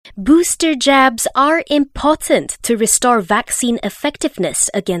Booster jabs are important to restore vaccine effectiveness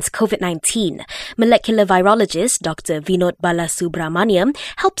against COVID-19. Molecular virologist Dr Vinod Balasubramaniam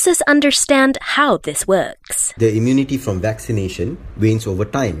helps us understand how this works. The immunity from vaccination wanes over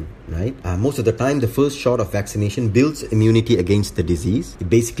time, right? Most of the time, the first shot of vaccination builds immunity against the disease. It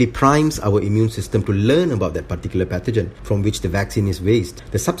basically primes our immune system to learn about that particular pathogen from which the vaccine is raised.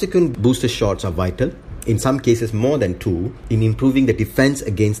 The subsequent booster shots are vital, in some cases more than two, in improving the defense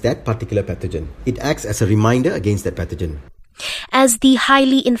against that particular pathogen. It acts as a reminder against that pathogen. As the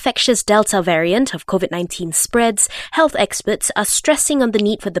highly infectious Delta variant of COVID-19 spreads, health experts are stressing on the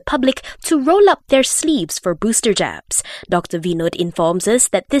need for the public to roll up their sleeves for booster jabs. Dr. Vinod informs us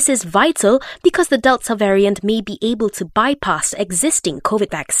that this is vital because the Delta variant may be able to bypass existing COVID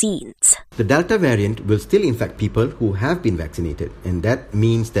vaccines. The Delta variant will still infect people who have been vaccinated, and that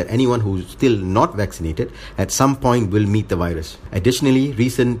means that anyone who's still not vaccinated at some point will meet the virus. Additionally,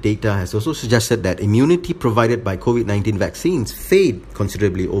 recent data has also suggested that immunity provided by COVID-19 vaccines fade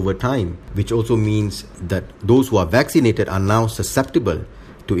considerably over time, which also means that those who are vaccinated are now susceptible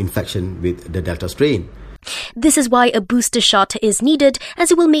to infection with the Delta strain. This is why a booster shot is needed,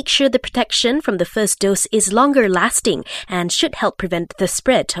 as it will make sure the protection from the first dose is longer lasting and should help prevent the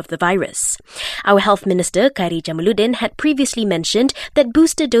spread of the virus. Our Health Minister, Khairi Jamaluddin, had previously mentioned that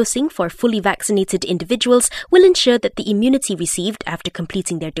booster dosing for fully vaccinated individuals will ensure that the immunity received after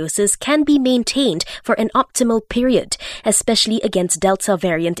completing their doses can be maintained for an optimal period, especially against Delta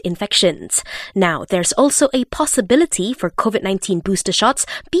variant infections. Now, there's also a possibility for COVID-19 booster shots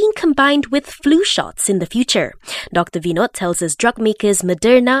being combined with flu shots in the future. Dr. Vinod tells us drug makers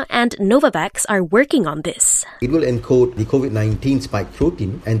Moderna and Novavax are working on this. It will encode the COVID-19 spike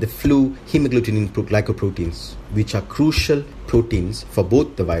protein and the flu hemagglutinin glycoproteins, which are crucial proteins for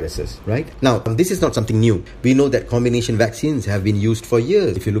both the viruses, right? Now, this is not something new. We know that combination vaccines have been used for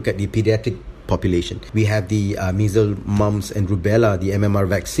years. If you look at the pediatric population, we have the measles, mumps and rubella, the MMR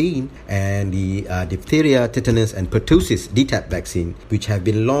vaccine, and the diphtheria, tetanus and pertussis DTaP vaccine, which have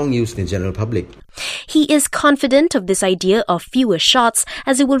been long used in the general public. He is confident of this idea of fewer shots,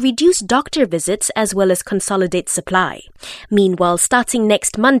 as it will reduce doctor visits as well as consolidate supply. Meanwhile, starting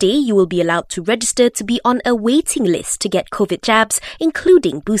next Monday, you will be allowed to register to be on a waiting list to get COVID jabs,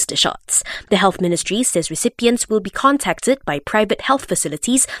 including booster shots. The Health Ministry says recipients will be contacted by private health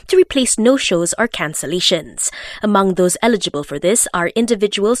facilities to replace no-shows or cancellations. Among those eligible for this are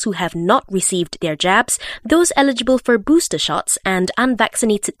individuals who have not received their jabs, those eligible for booster shots, and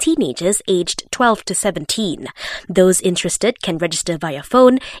unvaccinated teenagers aged 12 to 17. Those interested can register via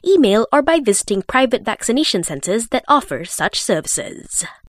phone, email, or by visiting private vaccination centres that offer such services.